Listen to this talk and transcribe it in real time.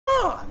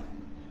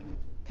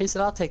He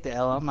said, "I'll take the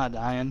L. I'm not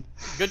dying."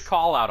 Good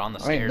call out on the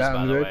stairs,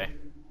 by the way.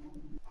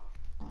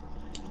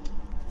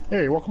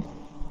 Hey, you're welcome.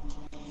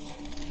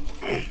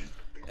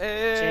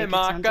 Hey,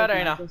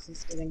 Macarena. I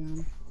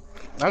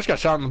just got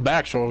shot in the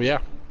back, so yeah.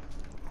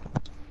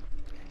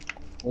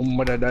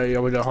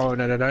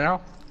 Oh,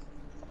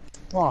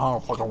 how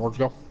fucking words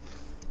go?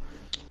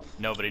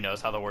 Nobody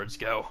knows how the words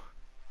go.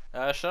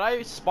 Should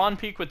I spawn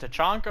peek with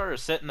Tachanka or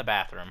sit in the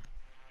bathroom?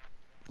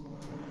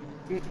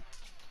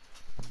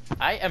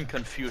 I am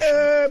confused.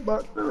 I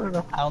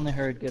only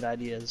heard good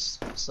ideas,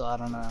 so I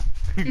don't know.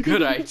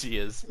 Good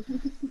ideas.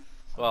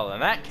 Well, in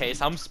that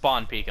case, I'm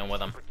spawn peeking with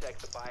him.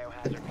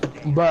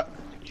 But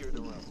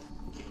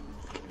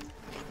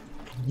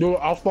dude,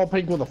 I'll spawn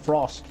peek with a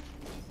frost.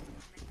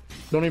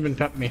 Don't even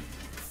tempt me.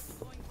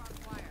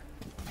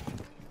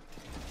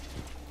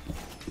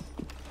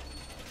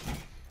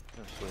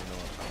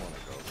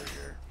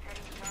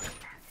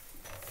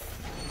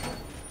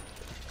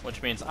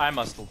 Which means I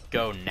must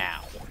go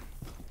now.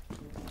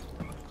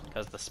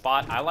 Because the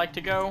spot I like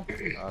to go...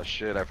 Oh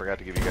shit, I forgot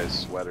to give you guys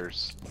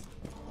sweaters.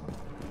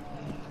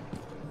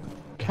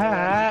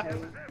 Cat!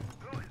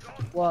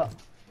 What?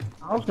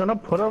 I was gonna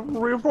put a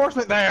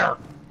reinforcement there!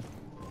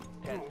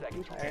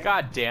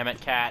 God damn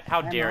it, Cat.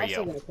 How dare you?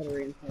 Gonna put a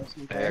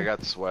reinforcement Hey, I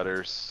got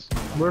sweaters.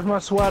 Where's my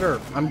sweater?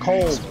 I'm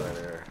cold.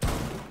 Sweater.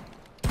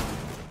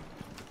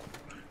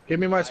 Give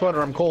me my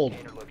sweater, I'm cold.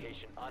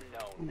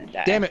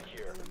 Damn it!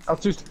 I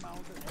was too...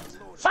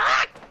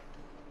 Fuck!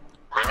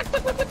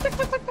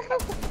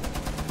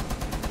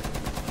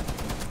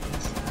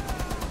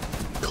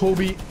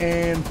 Kobe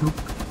and Poop.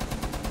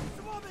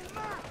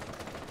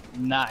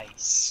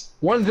 Nice.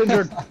 One's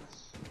injured.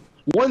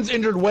 One's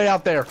injured way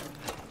out there.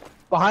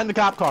 Behind the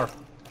cop car.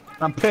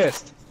 I'm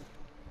pissed.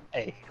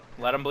 Hey,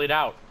 Let him bleed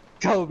out.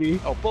 Kobe.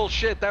 Oh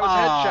bullshit, that was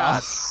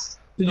headshots.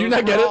 Did you Those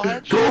not get were all it?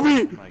 headshots.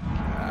 Kobe! Oh my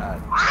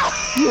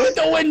god. You hit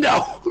the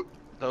window!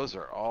 Those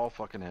are all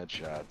fucking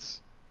headshots.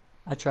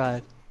 I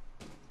tried.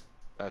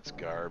 That's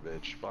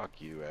garbage. Fuck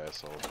you,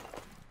 asshole.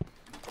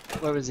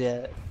 Where was he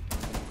at?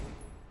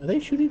 Are they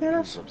shooting at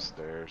He's us?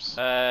 upstairs.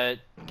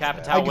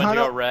 Capital I window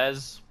kinda-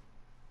 res.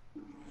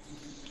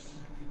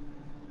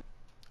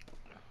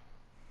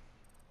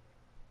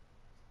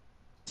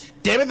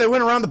 Damn it, they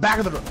went around the back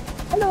of the...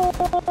 Hello!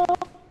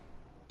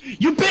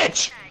 You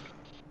bitch!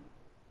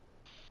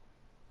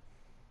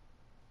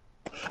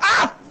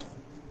 Ah!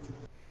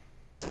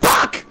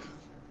 Fuck!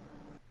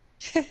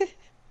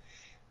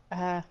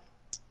 Yeah,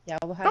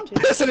 we'll I'm have to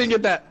pissed I didn't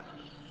get that.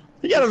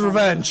 He got his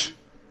revenge.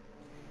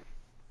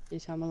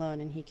 use him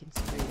alone and he can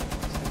scream.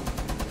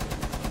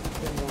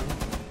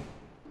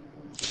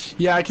 So.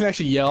 Yeah, I can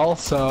actually yell,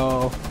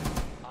 so...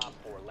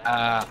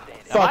 Am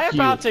fuck I you.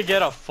 about to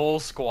get a full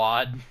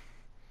squad?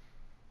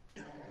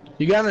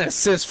 You got an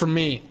assist from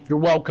me. You're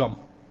welcome.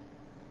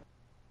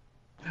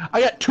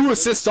 I got 2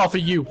 assists off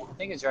of you. I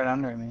think it's right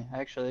under me,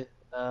 actually.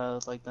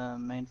 Like the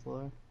main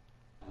floor.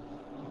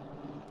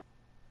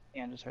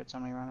 Yeah, I just heard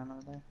somebody running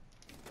over there.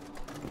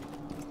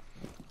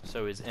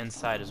 So his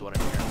inside is what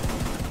I'm hearing.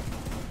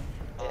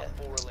 Yeah.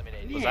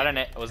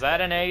 Was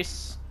that an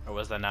ace? Or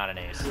was that not an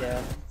ace? Yeah.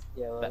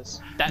 Yeah, it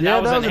was. That Yeah,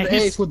 was that was an an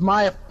ace with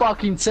my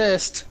fucking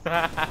assist.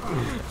 Hey,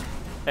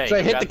 So I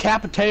you hit got- the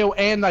Capiteo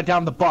and I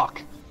downed the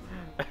buck.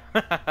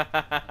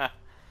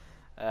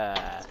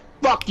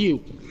 Fuck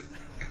you.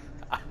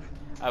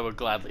 I would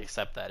gladly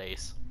accept that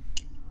ace.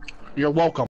 You're welcome.